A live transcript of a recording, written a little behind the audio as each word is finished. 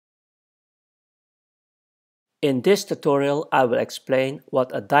In this tutorial, I will explain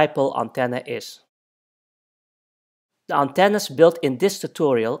what a dipole antenna is. The antennas built in this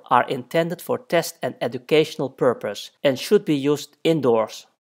tutorial are intended for test and educational purpose and should be used indoors.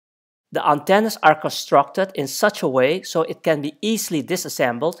 The antennas are constructed in such a way so it can be easily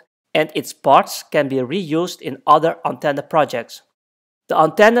disassembled and its parts can be reused in other antenna projects. The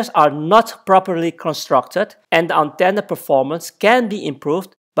antennas are not properly constructed and the antenna performance can be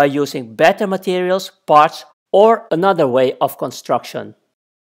improved by using better materials, parts, or another way of construction.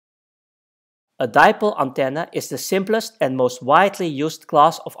 A dipole antenna is the simplest and most widely used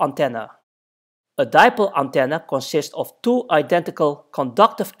class of antenna. A dipole antenna consists of two identical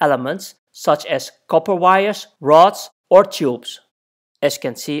conductive elements such as copper wires, rods, or tubes. As you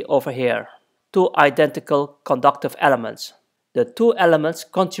can see over here, two identical conductive elements. The two elements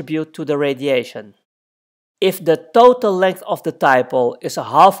contribute to the radiation. If the total length of the dipole is a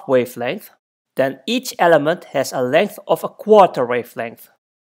half wavelength, then each element has a length of a quarter wavelength.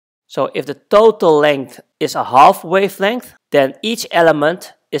 So if the total length is a half wavelength, then each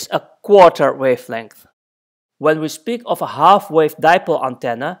element is a quarter wavelength. When we speak of a half-wave dipole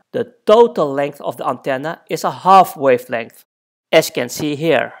antenna, the total length of the antenna is a half wavelength, as you can see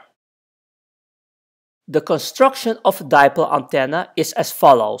here. The construction of a dipole antenna is as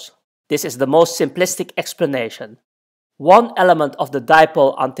follows. This is the most simplistic explanation. One element of the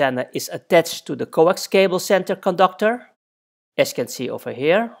dipole antenna is attached to the coax cable center conductor, as you can see over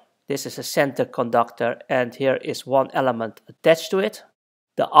here. This is a center conductor and here is one element attached to it.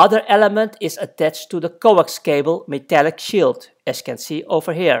 The other element is attached to the coax cable metallic shield, as you can see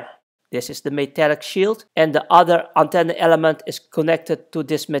over here. This is the metallic shield and the other antenna element is connected to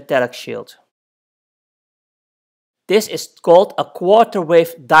this metallic shield. This is called a quarter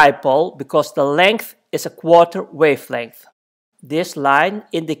wave dipole because the length is a quarter wavelength. This line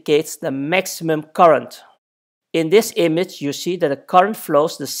indicates the maximum current. In this image, you see that the current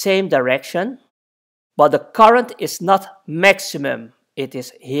flows the same direction, but the current is not maximum. It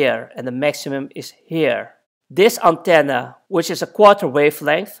is here, and the maximum is here. This antenna, which is a quarter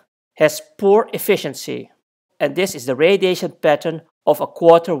wavelength, has poor efficiency, and this is the radiation pattern of a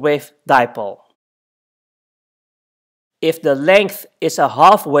quarter wave dipole. If the length is a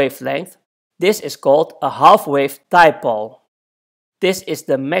half wavelength, this is called a half wave dipole. This is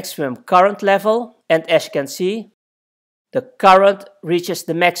the maximum current level, and as you can see, the current reaches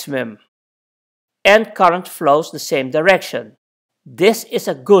the maximum and current flows the same direction. This is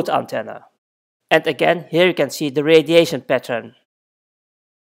a good antenna. And again, here you can see the radiation pattern.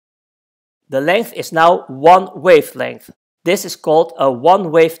 The length is now one wavelength. This is called a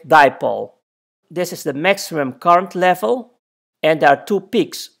one-wave dipole. This is the maximum current level and there are two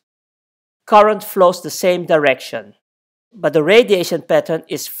peaks. Current flows the same direction, but the radiation pattern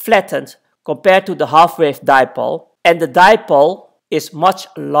is flattened compared to the half-wave dipole and the dipole is much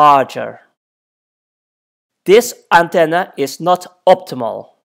larger. This antenna is not optimal.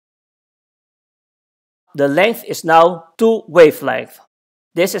 The length is now two wavelengths.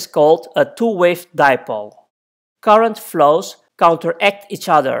 This is called a two-wave dipole. Current flows counteract each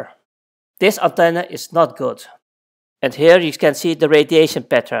other. This antenna is not good. And here you can see the radiation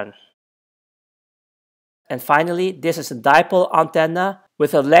pattern. And finally, this is a dipole antenna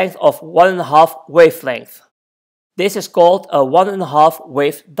with a length of 1.5 wavelength. This is called a 1.5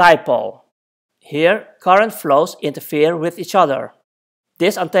 wave dipole. Here, current flows interfere with each other.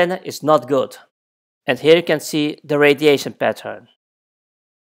 This antenna is not good. And here you can see the radiation pattern.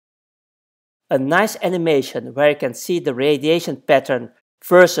 A nice animation where you can see the radiation pattern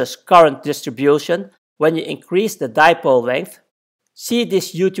versus current distribution when you increase the dipole length. See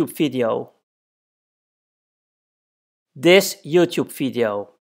this YouTube video. This YouTube video.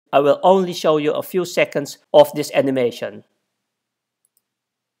 I will only show you a few seconds of this animation.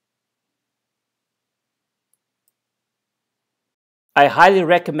 I highly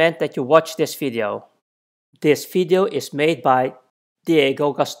recommend that you watch this video. This video is made by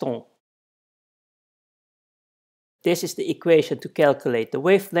Diego Gaston. This is the equation to calculate the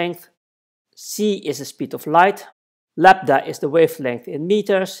wavelength. C is the speed of light, lambda is the wavelength in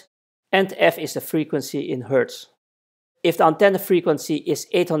meters, and f is the frequency in hertz. If the antenna frequency is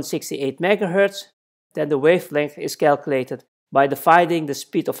 868 MHz, then the wavelength is calculated by dividing the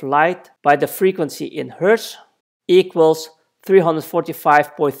speed of light by the frequency in hertz equals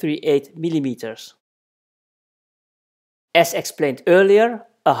 345.38 millimeters. As explained earlier,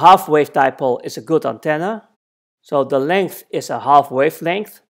 a half-wave dipole is a good antenna. So the length is a half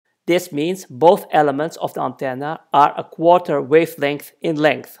wavelength. This means both elements of the antenna are a quarter wavelength in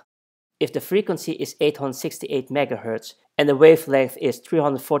length. If the frequency is 868 MHz and the wavelength is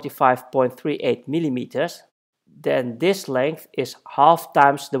 345.38 millimeters, then this length is half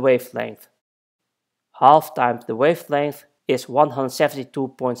times the wavelength. Half times the wavelength is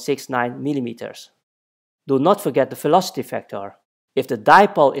 172.69 millimeters. Do not forget the velocity factor. If the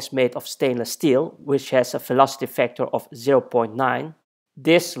dipole is made of stainless steel, which has a velocity factor of 0.9,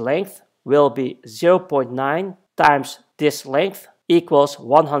 this length will be 0.9 times this length equals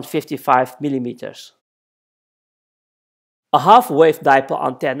 155 millimeters. A half-wave dipole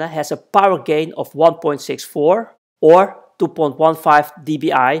antenna has a power gain of 1.64 or 2.15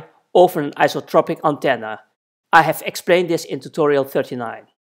 dBi over an isotropic antenna. I have explained this in tutorial 39.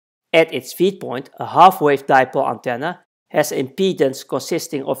 At its feed point, a half-wave dipole antenna has an impedance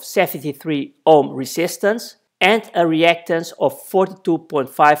consisting of 73 ohm resistance and a reactance of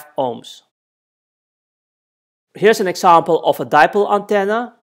 42.5 ohms. Here's an example of a dipole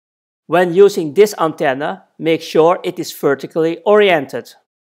antenna. When using this antenna, make sure it is vertically oriented.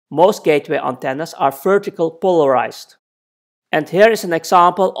 Most gateway antennas are vertical polarized. And here is an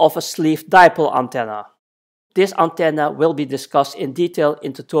example of a sleeve dipole antenna. This antenna will be discussed in detail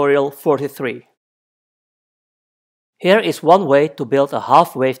in tutorial 43. Here is one way to build a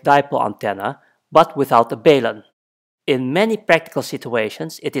half-wave dipole antenna, but without a balun. In many practical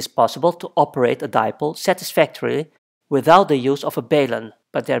situations, it is possible to operate a dipole satisfactorily without the use of a balun,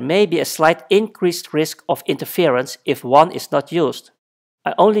 but there may be a slight increased risk of interference if one is not used.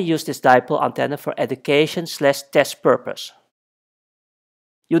 I only use this dipole antenna for education/test purpose.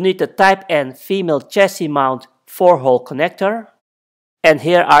 You need the Type N female chassis mount 4-hole connector, and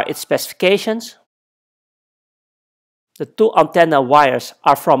here are its specifications. The two antenna wires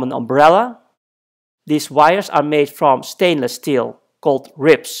are from an umbrella. These wires are made from stainless steel called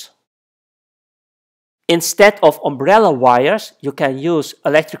ribs. Instead of umbrella wires, you can use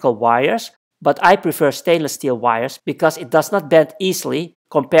electrical wires, but I prefer stainless steel wires because it does not bend easily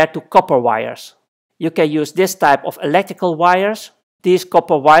compared to copper wires. You can use this type of electrical wires. These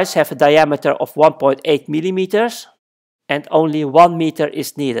copper wires have a diameter of 1.8 millimeters and only 1 meter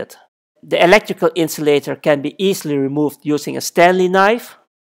is needed. The electrical insulator can be easily removed using a Stanley knife.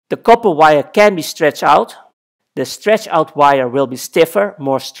 The copper wire can be stretched out. The stretched out wire will be stiffer,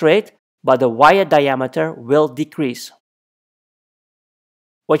 more straight, but the wire diameter will decrease.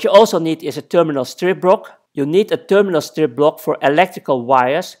 What you also need is a terminal strip block. You need a terminal strip block for electrical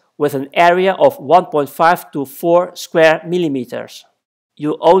wires with an area of 1.5 to 4 square millimeters.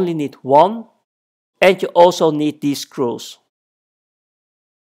 You only need one, and you also need these screws.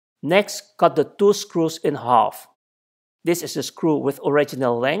 Next, cut the two screws in half. This is the screw with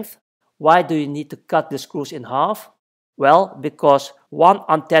original length. Why do you need to cut the screws in half? Well, because one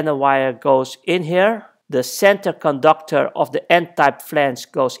antenna wire goes in here, the center conductor of the N-type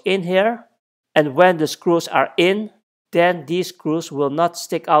flange goes in here, and when the screws are in, then these screws will not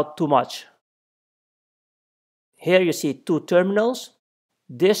stick out too much. Here you see two terminals.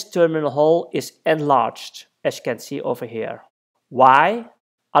 This terminal hole is enlarged, as you can see over here. Why?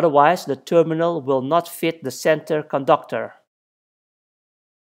 Otherwise, the terminal will not fit the center conductor.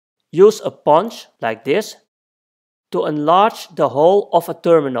 Use a punch, like this, to enlarge the hole of a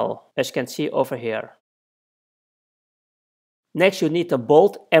terminal, as you can see over here. Next, you need a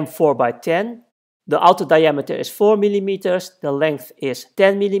bolt M4 by 10. The outer diameter is 4 millimeters, the length is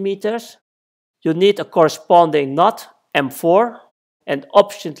 10 millimeters. You need a corresponding nut, M4, and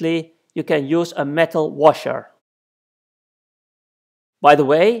optionally, you can use a metal washer. By the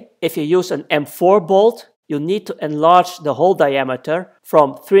way, if you use an M4 bolt, you need to enlarge the hole diameter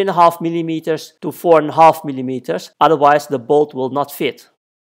from 3.5 millimeters to 4.5 millimeters, otherwise the bolt will not fit.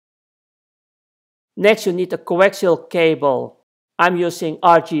 Next, you need a coaxial cable. I'm using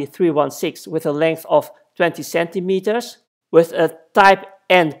RG316 with a length of 20 centimeters with a Type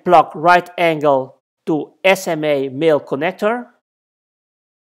N plug right angle to SMA male connector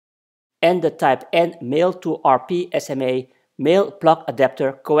and the Type N male to RP SMA male plug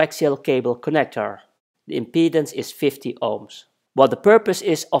adapter coaxial cable connector. The impedance is 50 ohms. What the purpose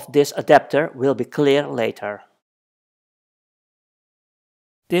is of this adapter will be clear later.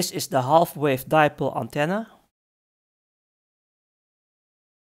 This is the half-wave dipole antenna.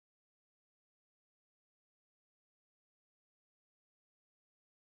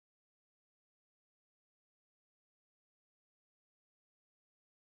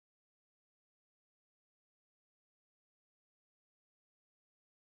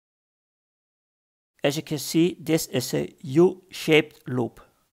 As you can see, this is a U-shaped loop.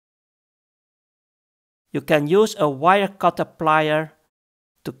 You can use a wire cutter plier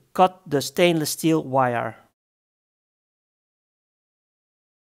to cut the stainless steel wire.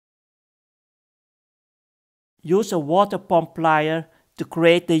 Use a water pump plier to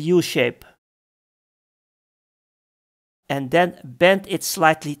create the U-shape. and then bend it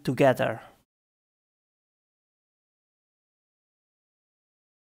slightly together.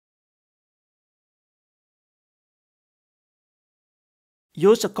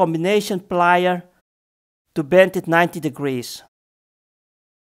 Use a combination plier to bend it 90 degrees.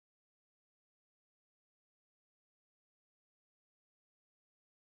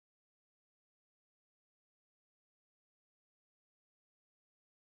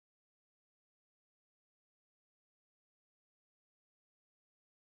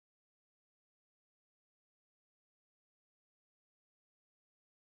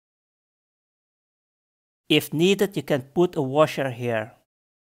 If needed, you can put a washer here.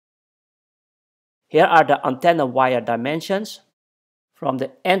 Here are the antenna wire dimensions. From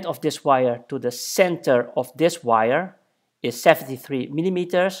the end of this wire to the center of this wire is 73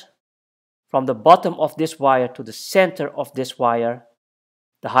 millimeters. From the bottom of this wire to the center of this wire,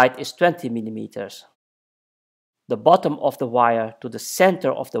 the height is 20 millimeters. The bottom of the wire to the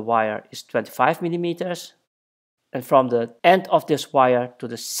center of the wire is 25 millimeters. And from the end of this wire to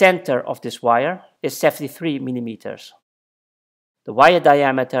the center of this wire is 73 millimeters. The wire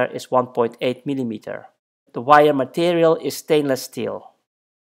diameter is 1.8 millimeter. The wire material is stainless steel.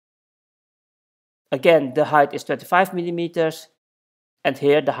 Again, the height is 25 millimeters, and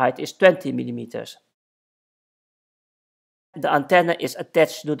here the height is 20 millimeters. The antenna is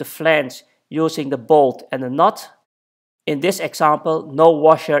attached to the flange using the bolt and a nut. In this example, no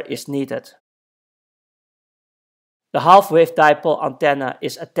washer is needed. The half-wave dipole antenna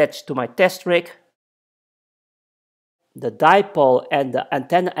is attached to my test rig. The dipole and the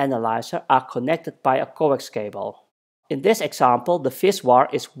antenna analyzer are connected by a coax cable. In this example, the phasor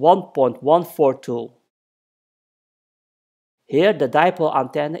is 1.142. Here, the dipole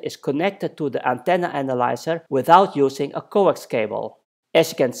antenna is connected to the antenna analyzer without using a coax cable.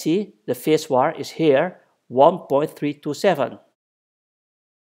 As you can see, the phasor is here 1.327.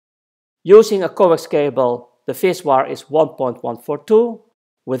 Using a coax cable, the phasor is 1.142.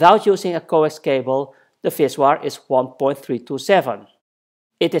 Without using a coax cable, the phasor is 1.327.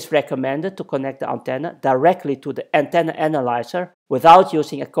 It is recommended to connect the antenna directly to the antenna analyzer without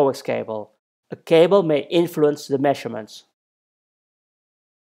using a coax cable. A cable may influence the measurements.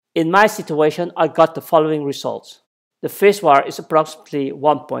 In my situation, I got the following results. The phasor is approximately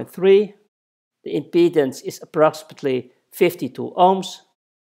 1.3, the impedance is approximately 52 ohms,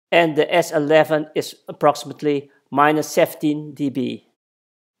 and the S11 is approximately minus 17 dB.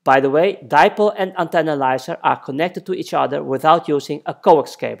 By the way, dipole and antenna analyzer are connected to each other without using a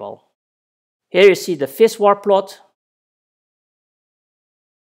coax cable. Here you see the phasor plot,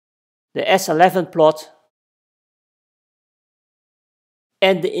 the S11 plot,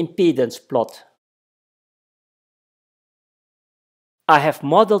 and the impedance plot. I have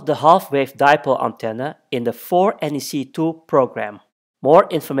modeled the half-wave dipole antenna in the 4NEC2 program. More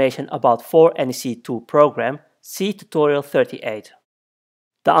information about 4NEC2 program, see tutorial 38.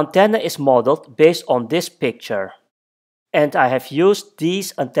 The antenna is modeled based on this picture, and I have used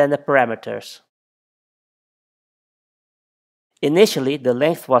these antenna parameters. Initially, the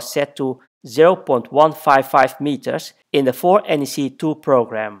length was set to 0.155 meters in the 4NEC2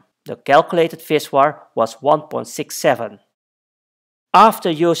 program. The calculated phasor was 1.67.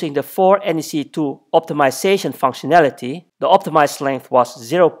 After using the 4NEC2 optimization functionality, the optimized length was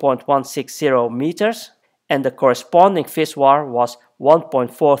 0.160 meters and the corresponding phasor was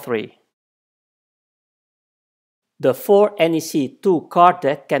 1.43. The 4NEC2 card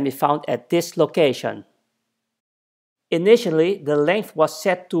deck can be found at this location. Initially, the length was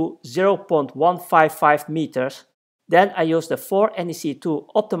set to 0.155 meters. Then I used the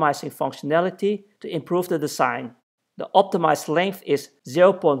 4NEC2 optimizing functionality to improve the design. The optimized length is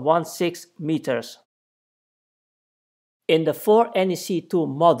 0.16 meters. In the 4NEC2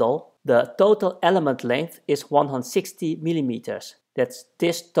 model, the total element length is 160 millimeters. That's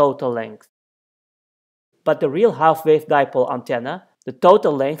this total length. But the real half-wave dipole antenna, the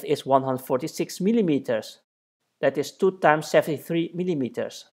total length is 146 millimeters. That is 2 times 73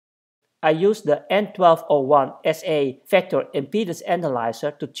 millimeters. I used the N1201 SA vector impedance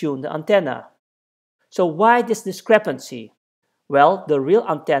analyzer to tune the antenna. So why this discrepancy? Well, the real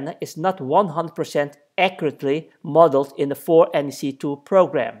antenna is not 100% accurately modeled in the 4NEC2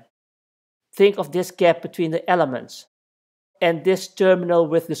 program. Think of this gap between the elements, and this terminal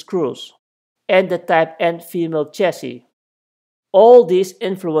with the screws, and the type N female chassis. All these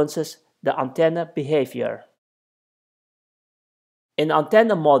influences the antenna behavior. In the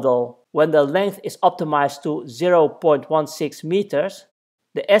antenna model, when the length is optimized to 0.16 meters,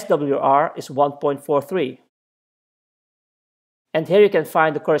 the SWR is 1.43. And here you can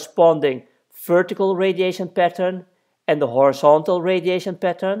find the corresponding vertical radiation pattern and the horizontal radiation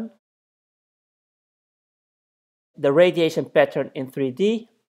pattern, the radiation pattern in 3D,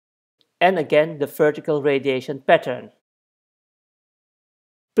 and again the vertical radiation pattern.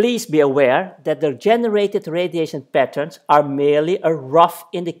 Please be aware that the generated radiation patterns are merely a rough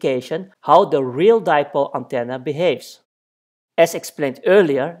indication how the real dipole antenna behaves. As explained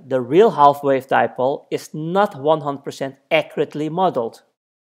earlier, the real half-wave dipole is not 100% accurately modeled.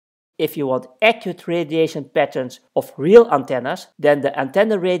 If you want accurate radiation patterns of real antennas, then the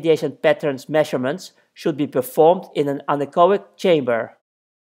antenna radiation patterns measurements should be performed in an anechoic chamber.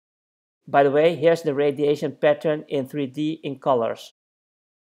 By the way, here's the radiation pattern in 3D in colors.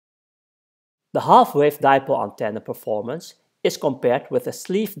 The half-wave dipole antenna performance is compared with a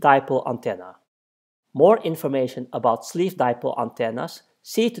sleeve dipole antenna. More information about sleeve dipole antennas,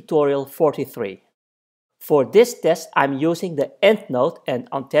 see tutorial 43. For this test, I'm using the end node and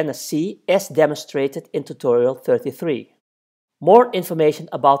antenna C as demonstrated in tutorial 33. More information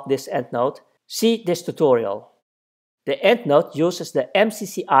about this end node, see this tutorial. The end node uses the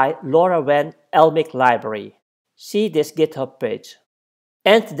MCCI LoRaWAN LMIC library. See this GitHub page.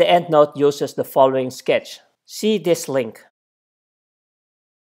 And the end node uses the following sketch. See this link.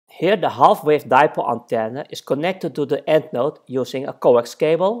 Here the half-wave dipole antenna is connected to the end node using a coax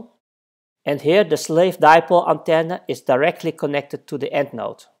cable. And here the slave dipole antenna is directly connected to the end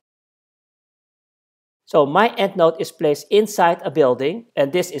node. So my end node is placed inside a building,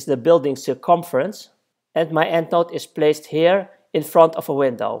 and this is the building circumference. And my end node is placed here in front of a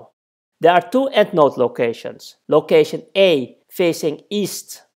window. There are two end node locations. Location A facing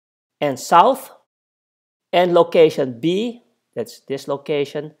east and south, and location B, that's this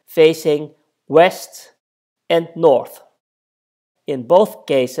location, facing west and north. In both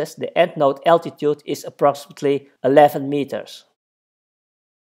cases, the end node altitude is approximately 11 meters.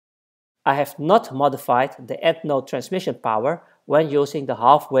 I have not modified the end node transmission power when using the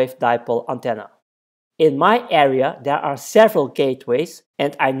half-wave dipole antenna. In my area, there are several gateways,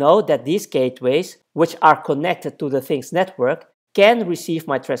 and I know that these gateways, which are connected to the Things network, can receive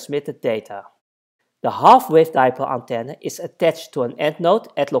my transmitted data. The half-wave dipole antenna is attached to an end node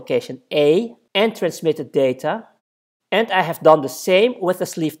at location A and transmitted data, and I have done the same with the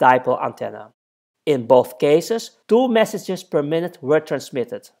sleeve dipole antenna. In both cases, 2 messages per minute were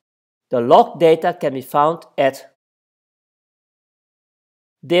transmitted. The log data can be found at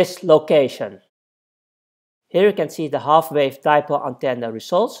this location. Here you can see the half-wave dipole antenna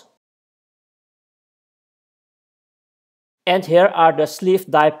results. And here are the sleeve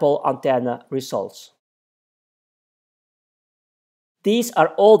dipole antenna results. These are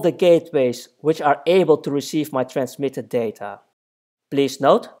all the gateways which are able to receive my transmitted data. Please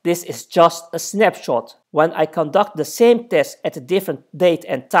note, this is just a snapshot. When I conduct the same test at a different date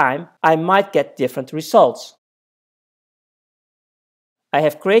and time, I might get different results. I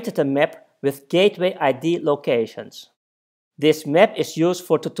have created a map with gateway ID locations. This map is used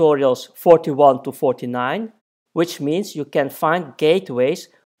for tutorials 41 to 49, which means you can find gateways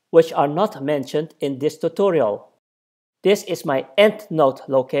which are not mentioned in this tutorial. This is my end node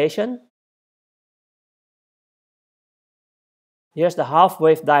location. Here's the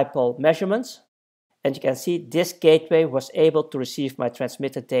half-wave dipole measurements, and you can see this gateway was able to receive my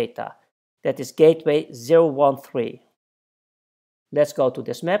transmitted data. That is gateway 013. Let's go to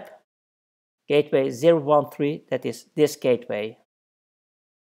this map. Gateway 013, that is this gateway.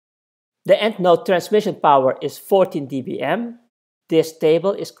 The end node transmission power is 14 dBm. This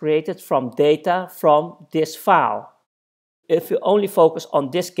table is created from data from this file. If you only focus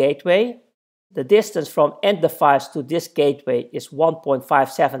on this gateway, the distance from end device to this gateway is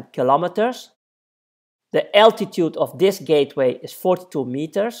 1.57 kilometers. The altitude of this gateway is 42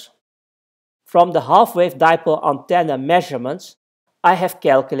 meters. From the half-wave dipole antenna measurements, I have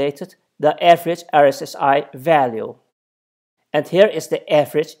calculated the average RSSI value. And here is the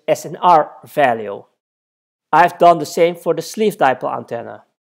average SNR value. I have done the same for the sleeve dipole antenna.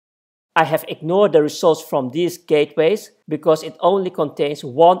 I have ignored the results from these gateways because it only contains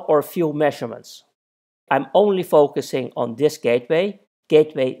one or few measurements. I'm only focusing on this gateway,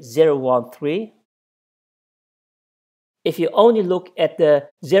 gateway 013. If you only look at the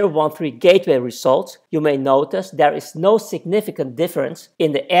 013 gateway results, you may notice there is no significant difference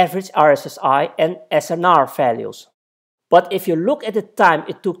in the average RSSI and SNR values. But if you look at the time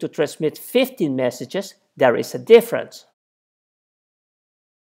it took to transmit 15 messages, there is a difference.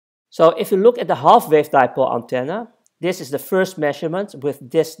 So if you look at the half-wave dipole antenna, this is the first measurement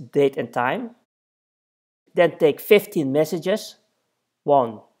with this date and time. Then take 15 messages,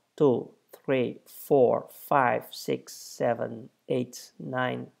 1, 2, 3, 4, 5, 6, 7, 8,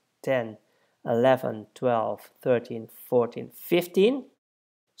 9, 10, 11, 12, 13, 14, 15.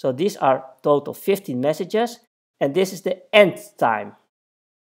 So these are total 15 messages, and this is the end time.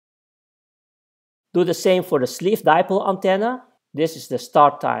 Do the same for the sleeve dipole antenna. This is the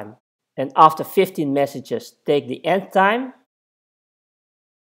start time, and after 15 messages, take the end time.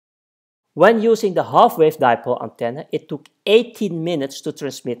 When using the half-wave dipole antenna, it took 18 minutes to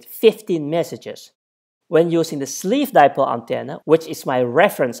transmit 15 messages. When using the sleeve dipole antenna, which is my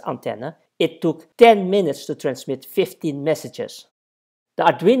reference antenna, it took 10 minutes to transmit 15 messages. The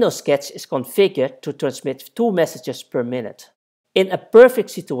Arduino sketch is configured to transmit 2 messages per minute. In a perfect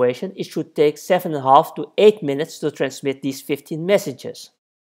situation, it should take 7.5 to 8 minutes to transmit these 15 messages.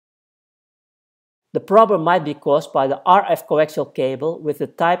 The problem might be caused by the RF coaxial cable with the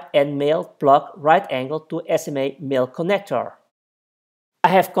Type N male plug right angle to SMA male connector. I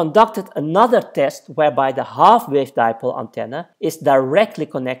have conducted another test whereby the half-wave dipole antenna is directly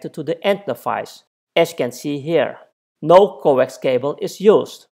connected to the end device, as you can see here. No coax cable is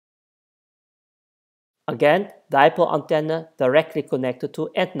used. Again, dipole antenna directly connected to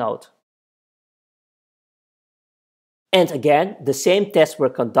end node. And again, the same tests were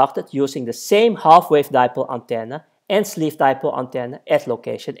conducted using the same half-wave dipole antenna and sleeve dipole antenna at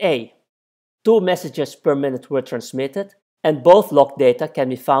location A. 2 messages per minute were transmitted, and both log data can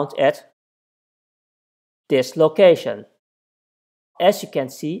be found at this location. As you can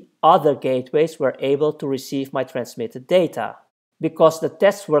see, other gateways were able to receive my transmitted data, because the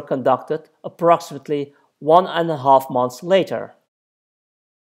tests were conducted approximately 1.5 months later.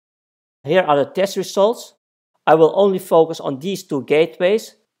 Here are the test results. I will only focus on these 2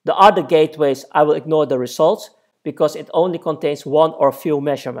 gateways. The other gateways I will ignore the results because it only contains one or few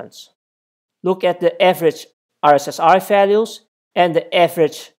measurements. Look at the average RSSI values and the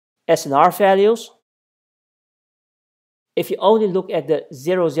average SNR values. If you only look at the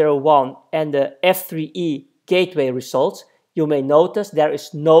 001 and the F3E gateway results, you may notice there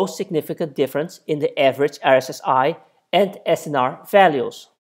is no significant difference in the average RSSI and SNR values.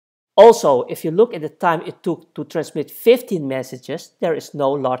 Also, if you look at the time it took to transmit 15 messages, there is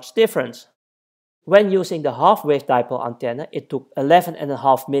no large difference. When using the half-wave dipole antenna, it took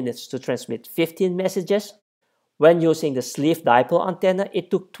 11.5 minutes to transmit 15 messages. When using the sleeve dipole antenna,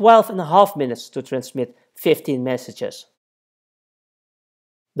 it took 12.5 minutes to transmit 15 messages.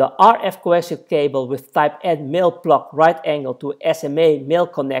 The RF coaxial cable with Type N male plug right angle to SMA male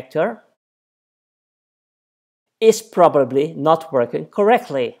connector is probably not working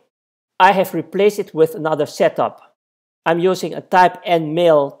correctly. I have replaced it with another setup. I'm using a Type N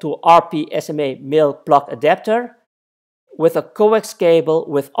male to RP SMA male plug adapter with a coax cable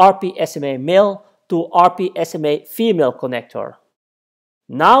with RP SMA male to RP SMA female connector.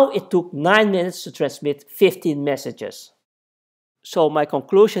 Now it took 9 minutes to transmit 15 messages. So my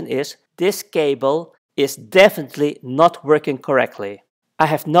conclusion is this cable is definitely not working correctly. I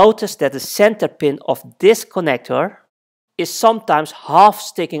have noticed that the center pin of this connector is sometimes half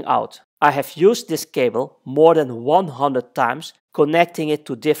sticking out. I have used this cable more than 100 times connecting it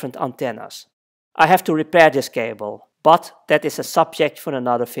to different antennas. I have to repair this cable, but that is a subject for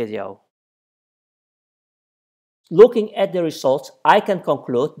another video. Looking at the results, I can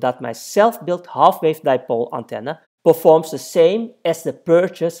conclude that my self-built half-wave dipole antenna performs the same as the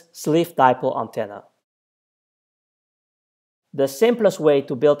purchased sleeve dipole antenna. The simplest way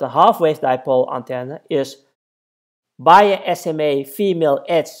to build a half-wave dipole antenna is buy a SMA female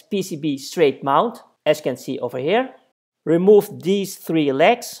edge PCB straight mount, as you can see over here. Remove these 3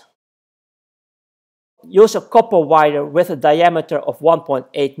 legs. Use a copper wire with a diameter of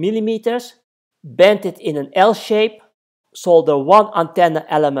 1.8 millimeters. Bend it in an L shape. Solder one antenna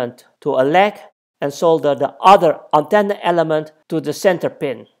element to a leg and solder the other antenna element to the center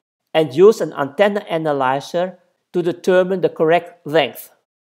pin. And use an antenna analyzer to determine the correct length.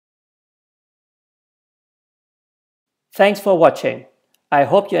 Thanks for watching. I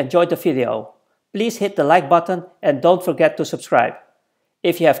hope you enjoyed the video. Please hit the like button and don't forget to subscribe.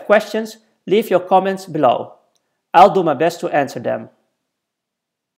 If you have questions, leave your comments below. I'll do my best to answer them.